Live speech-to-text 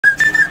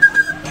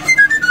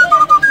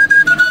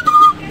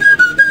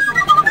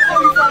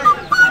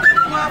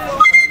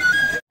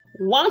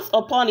Once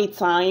upon a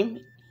time,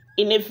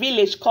 in a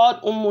village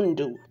called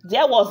Umundu,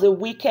 there was a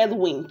wicked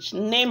witch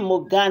named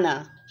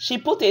Morgana. She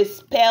put a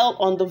spell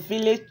on the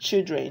village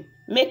children,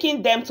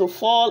 making them to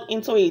fall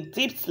into a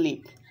deep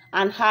sleep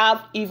and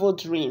have evil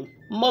dreams.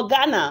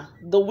 Morgana,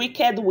 the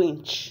wicked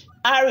witch,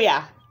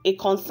 Aria, a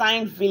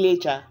concerned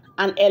villager,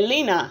 and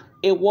Elena,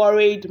 a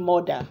worried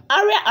mother.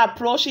 Aria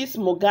approaches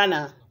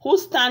Morgana, who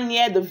stands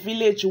near the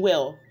village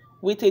well,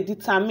 with a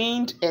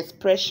determined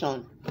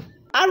expression.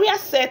 Aria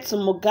said to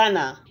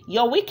Morgana,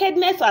 "Your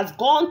wickedness has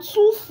gone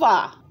too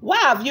far. Why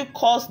have you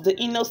caused the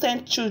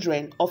innocent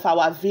children of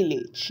our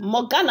village?"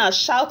 Morgana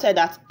shouted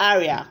at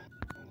Aria.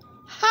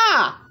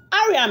 "Ha!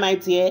 Aria, my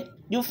dear,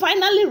 you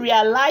finally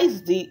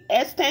realize the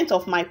extent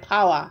of my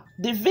power.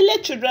 The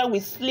village children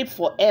will sleep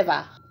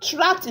forever,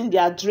 trapped in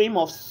their dream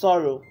of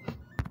sorrow."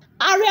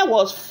 Aria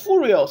was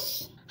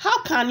furious.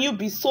 "How can you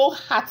be so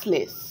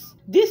heartless?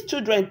 These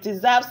children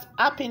deserve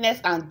happiness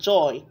and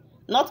joy,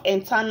 not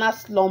eternal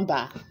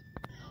slumber."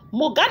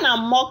 Morgana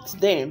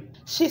mocked them.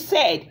 She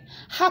said,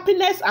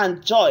 "Happiness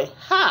and joy,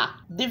 ha!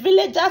 The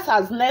villagers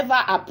has never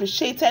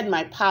appreciated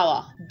my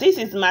power. This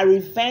is my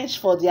revenge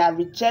for their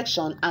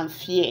rejection and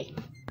fear."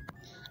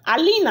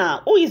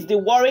 Alina, who is the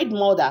worried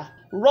mother,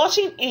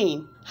 rushing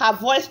in, her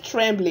voice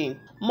trembling.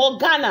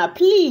 "Morgana,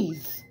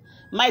 please.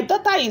 My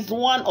daughter is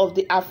one of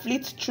the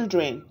afflicted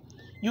children.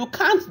 You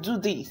can't do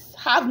this.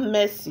 Have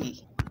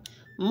mercy."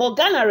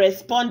 Morgana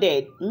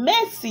responded,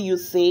 "Mercy, you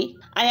say?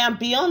 I am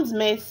beyond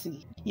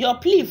mercy. Your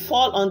plea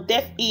fall on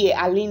deaf ear,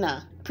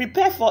 Alina.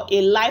 Prepare for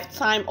a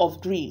lifetime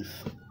of grief."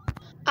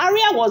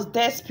 Aria was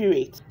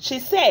desperate. She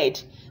said,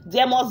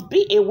 "There must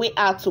be a way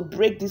out to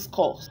break this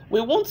curse.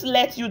 We won't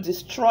let you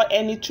destroy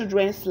any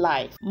children's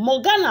life."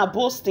 Morgana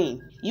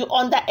boasting, "You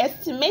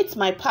underestimate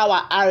my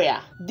power, Aria.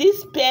 This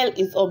spell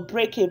is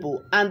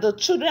unbreakable, and the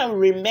children will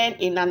remain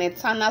in an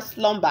eternal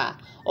slumber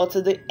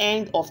until the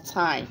end of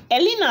time."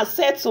 Elena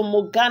said to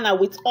Morgana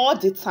with all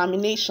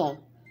determination,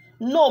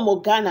 "No,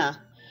 Morgana.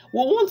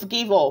 We won't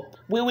give up.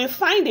 We will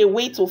find a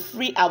way to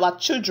free our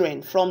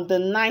children from the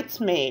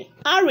nightmare."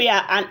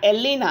 Aria and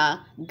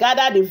Elena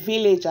gathered the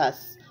villagers,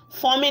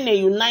 forming a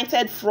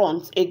united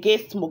front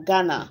against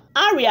Morgana.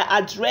 Aria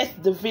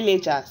addressed the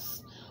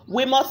villagers.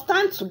 "We must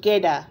stand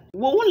together.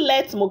 We won't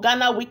let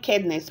Morgana's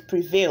wickedness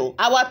prevail.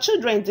 Our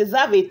children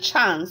deserve a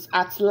chance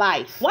at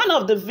life." One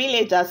of the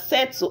villagers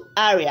said to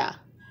Aria,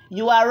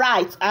 "You are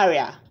right,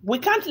 Aria. We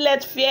can't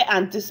let fear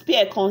and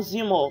despair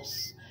consume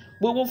us.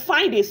 We will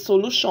find a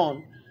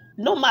solution,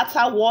 no matter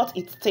what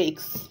it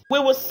takes. We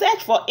will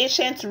search for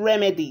ancient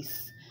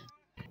remedies,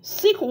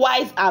 seek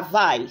wise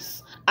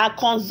advice, and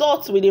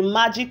consult with the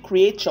magic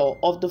creature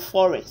of the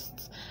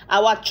forest.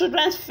 Our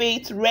children's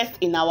fate rests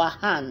in our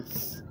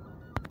hands."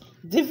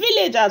 The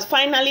villagers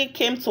finally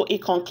came to a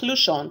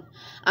conclusion,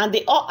 and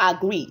they all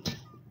agreed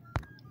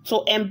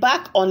to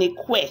embark on a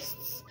quest,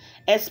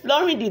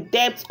 exploring the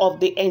depths of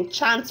the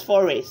enchanted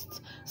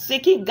forest,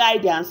 seeking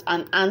guidance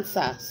and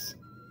answers.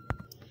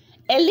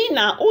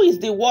 Elena, who is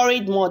the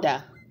worried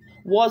mother,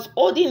 was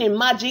holding a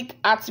magic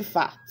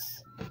artifact.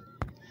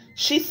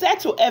 She said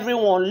to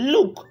everyone,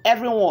 "Look,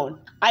 everyone,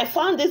 I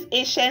found this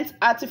ancient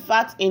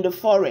artifact in the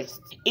forest.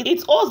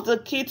 It holds the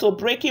key to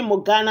breaking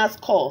Morgana's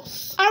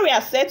curse."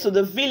 Aria said to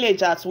the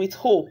villagers with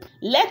hope,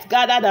 "Let's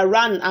gather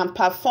around and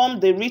perform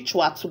the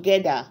ritual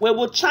together. We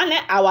will channel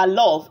our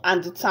love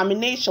and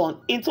determination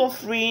into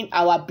freeing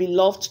our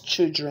beloved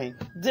children."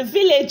 The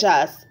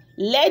villagers,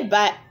 led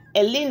by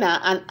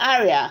Elena and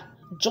Aria,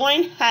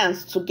 joined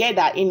hands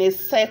together in a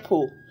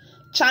circle,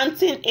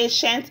 chanting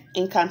ancient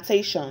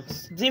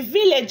incantations. The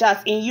villagers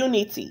in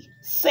unity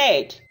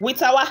said,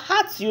 "With our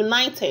hearts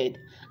united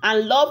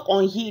and love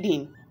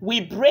unhidden,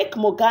 we break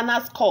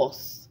Morgana's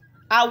curse.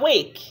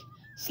 Awake,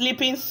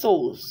 sleeping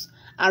souls,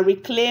 and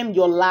reclaim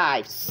your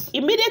lives."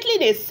 Immediately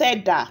they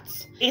said that,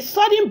 a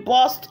sudden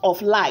burst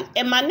of light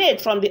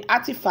emanated from the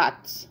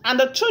artifact, and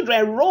the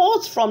children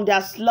rose from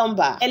their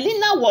slumber.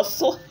 Elena was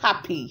so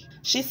happy.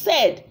 She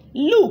said,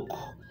 "Look,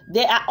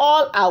 they are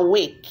all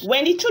awake."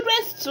 When the children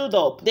stood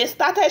up, they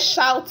started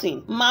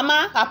shouting,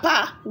 "Mama,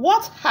 Papa,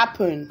 what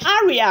happened?"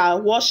 Aria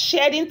was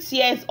shedding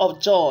tears of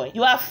joy.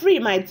 "You are free,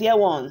 my dear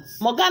ones.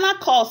 Morgana's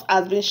curse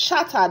has been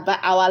shattered by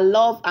our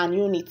love and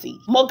unity."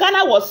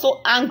 Morgana was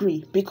so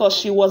angry because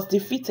she was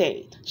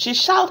defeated. She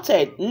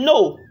shouted,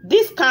 "No,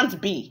 this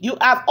can't be. You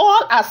have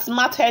all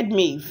outsmarted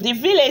me." The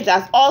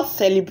villagers all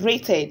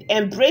celebrated,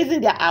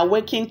 embracing their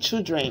awakened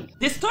children.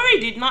 The story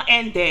did not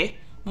end there.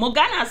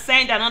 Morgana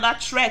sent another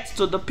threat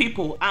to the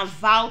people and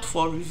vowed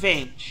for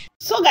revenge.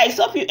 So guys,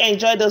 hope you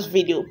enjoyed this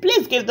video.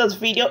 Please give this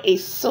video a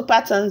super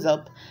thumbs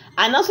up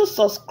and also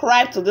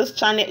subscribe to this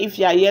channel if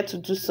you are yet to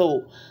do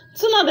so.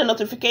 Turn on the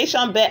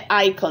notification bell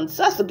icon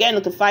so as to get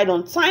notified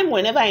on time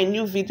whenever a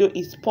new video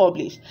is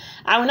published.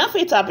 I will not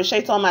fail to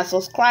appreciate all my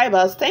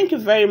subscribers. Thank you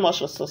very much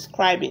for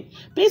subscribing.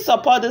 Please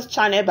support this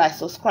channel by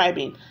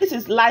subscribing. This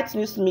is Light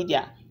News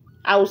Media.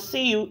 I will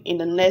see you in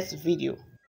the next video.